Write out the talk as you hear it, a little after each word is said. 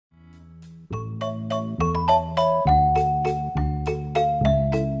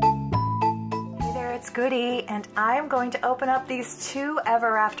Goody, and I am going to open up these two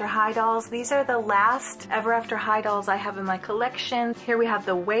Ever After High dolls. These are the last Ever After High dolls I have in my collection. Here we have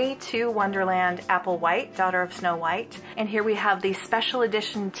the Way to Wonderland Apple White, daughter of Snow White, and here we have the special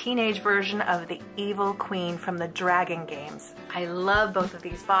edition teenage version of the Evil Queen from the Dragon games. I love both of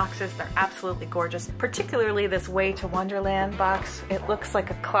these boxes. They're absolutely gorgeous, particularly this Way to Wonderland box. It looks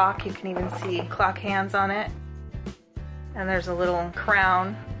like a clock. You can even see clock hands on it. And there's a little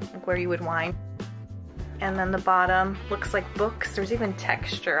crown, like where you would wind. And then the bottom looks like books. There's even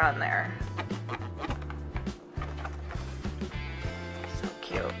texture on there. So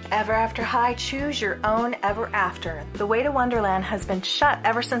cute. Ever After High, choose your own Ever After. The Way to Wonderland has been shut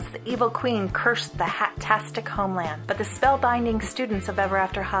ever since the Evil Queen cursed the Hat-tastic homeland. But the spellbinding students of Ever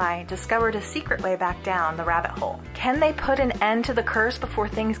After High discovered a secret way back down the rabbit hole. Can they put an end to the curse before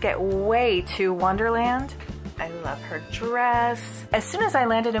things get way to Wonderland? I love her dress. As soon as I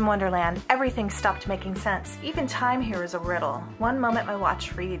landed in Wonderland, everything stopped making sense. Even time here is a riddle. One moment my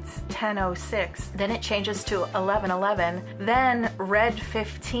watch reads 10:06, then it changes to 11:11, then red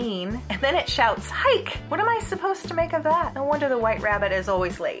 15, and then it shouts, hike! What am I supposed to make of that? No wonder the White Rabbit is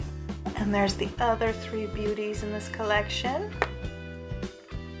always late. And there's the other three beauties in this collection.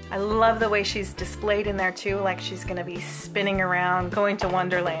 I love the way she's displayed in there too, like she's gonna be spinning around, going to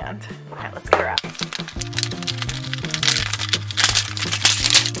Wonderland. All right, let's get her out.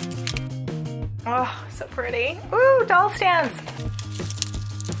 Oh, so pretty. Ooh, doll stands.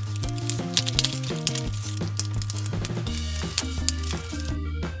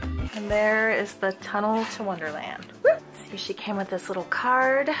 And there is the tunnel to Wonderland. Woo! See, she came with this little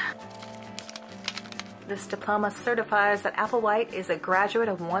card. This diploma certifies that Applewhite is a graduate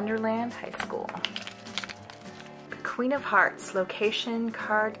of Wonderland High School. The Queen of Hearts, location,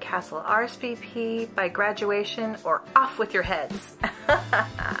 card, castle, RSVP by graduation, or off with your heads.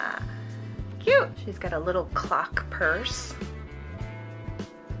 Cute! She's got a little clock purse.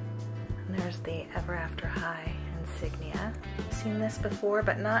 And there's the Ever After High insignia. I've seen this before,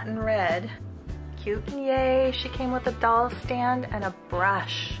 but not in red. Cute, and yay! She came with a doll stand and a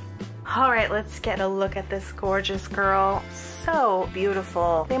brush. Alright, let's get a look at this gorgeous girl. So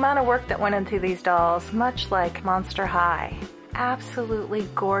beautiful. The amount of work that went into these dolls, much like Monster High. Absolutely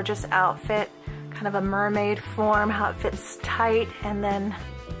gorgeous outfit. Kind of a mermaid form, how it fits tight and then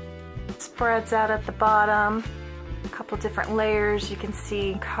spreads out at the bottom. A couple different layers. You can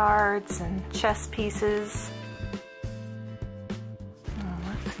see cards and chess pieces. Oh,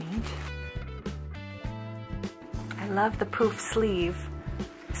 that's neat. I love the poof sleeve.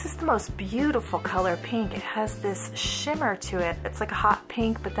 This is the most beautiful color pink. It has this shimmer to it. It's like a hot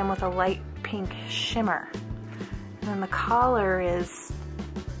pink, but then with a light pink shimmer. And then the collar is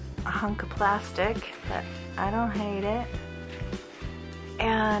a hunk of plastic, but I don't hate it.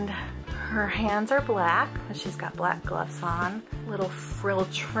 And her hands are black, but she's got black gloves on. Little frill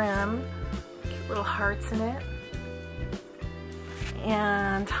trim, cute little hearts in it.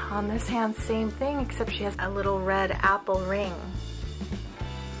 And on this hand, same thing, except she has a little red apple ring.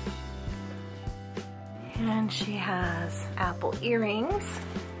 And she has apple earrings.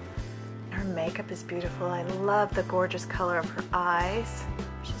 Her makeup is beautiful. I love the gorgeous color of her eyes.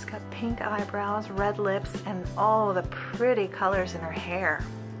 She's got pink eyebrows, red lips, and all the pretty colors in her hair.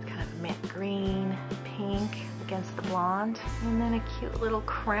 Kind of mint green, pink against the blonde. And then a cute little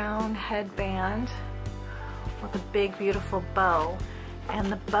crown headband with a big, beautiful bow.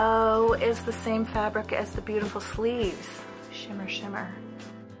 And the bow is the same fabric as the beautiful sleeves. Shimmer, shimmer.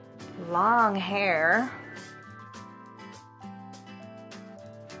 Long hair.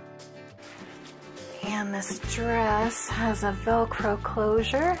 And this dress has a Velcro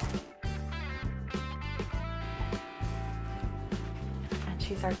closure. And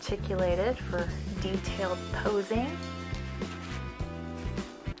she's articulated for detailed posing.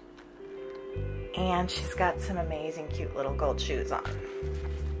 And she's got some amazing cute little gold shoes on.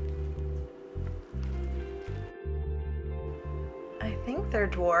 I think they're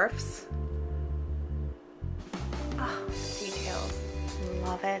dwarfs. Oh, the details.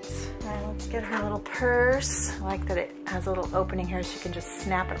 Love it. All right, let's get her little purse. I like that it has a little opening here so you can just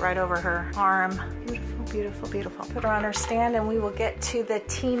snap it right over her arm. Beautiful, beautiful, beautiful. Put her on her stand and we will get to the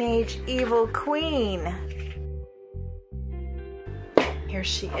Teenage Evil Queen. Here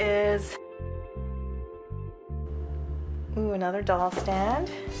she is. Ooh, another doll stand.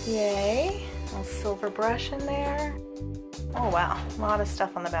 Yay. A little silver brush in there. Oh wow, a lot of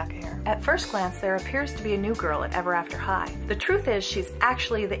stuff on the back of here. At first glance, there appears to be a new girl at Ever After High. The truth is, she's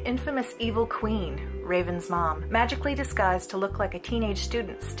actually the infamous Evil Queen. Raven's mom, magically disguised to look like a teenage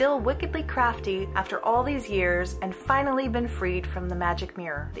student, still wickedly crafty after all these years and finally been freed from the magic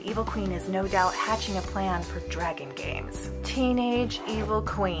mirror. The evil queen is no doubt hatching a plan for dragon games. Teenage evil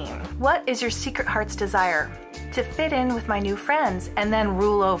queen. What is your secret heart's desire? To fit in with my new friends and then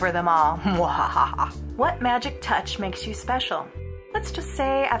rule over them all. What magic touch makes you special? Let's just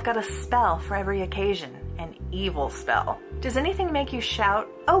say I've got a spell for every occasion. An evil spell. Does anything make you shout,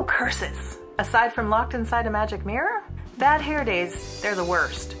 "Oh, curses"? Aside from locked inside a magic mirror? Bad hair days, they're the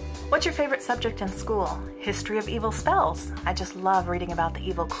worst. What's your favorite subject in school? History of evil spells. I just love reading about the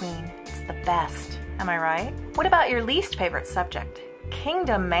evil queen. It's the best. Am I right? What about your least favorite subject?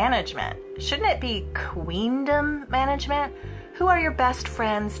 Kingdom management. Shouldn't it be queendom management? Who are your best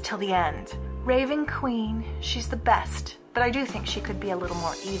friends till the end? Raven Queen, she's the best, but I do think she could be a little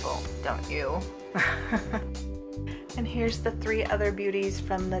more evil, don't you? And here's the 3 other beauties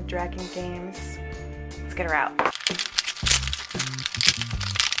from the dragon games. Let's get her out.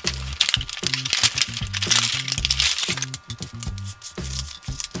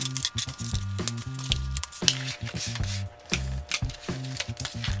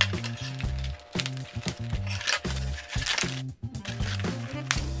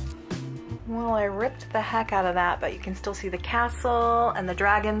 Well, I ripped the heck out of that, but you can still see the castle and the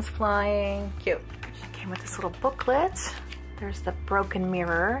dragons flying. Cute. She came with this little booklet. There's the broken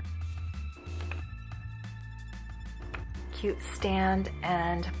mirror. Cute stand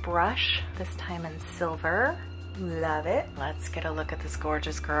and brush, this time in silver. Love it. Let's get a look at this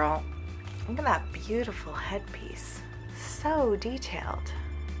gorgeous girl. Look at that beautiful headpiece. So detailed.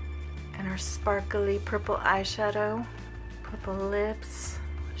 And her sparkly purple eyeshadow, purple lips,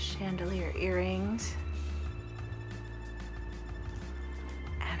 chandelier earrings,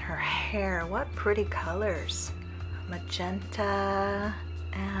 and her hair, what pretty colors. Magenta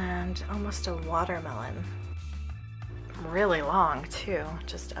and almost a watermelon. Really long too,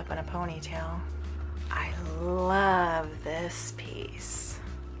 just up in a ponytail. I love this piece.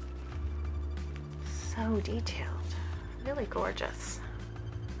 So detailed, really gorgeous.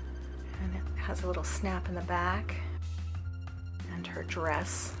 And it has a little snap in the back. And her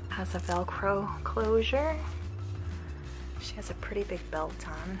dress has a Velcro closure. She has a pretty big belt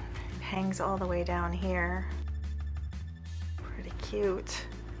on. It hangs all the way down here. Pretty cute.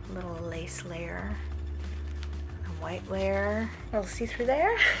 A little lace layer. A white layer. A little see-through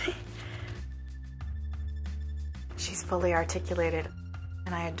there. She's fully articulated.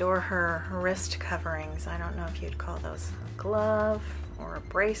 And I adore her wrist coverings. I don't know if you'd call those a glove or a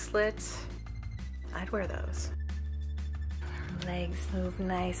bracelet. I'd wear those. Legs move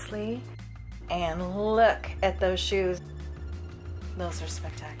nicely. And look at those shoes. Those are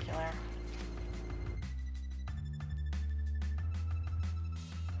spectacular.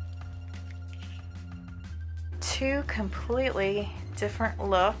 Two completely different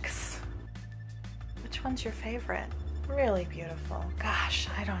looks. Which one's your favorite? Really beautiful. Gosh,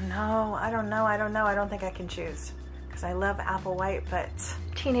 I don't know. I don't think I can choose. Because I love apple white, but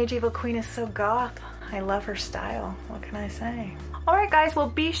Teenage Evil Queen is so goth. I love her style. What can I say? Alright guys, well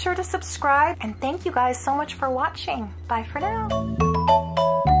be sure to subscribe and thank you guys so much for watching. Bye for now.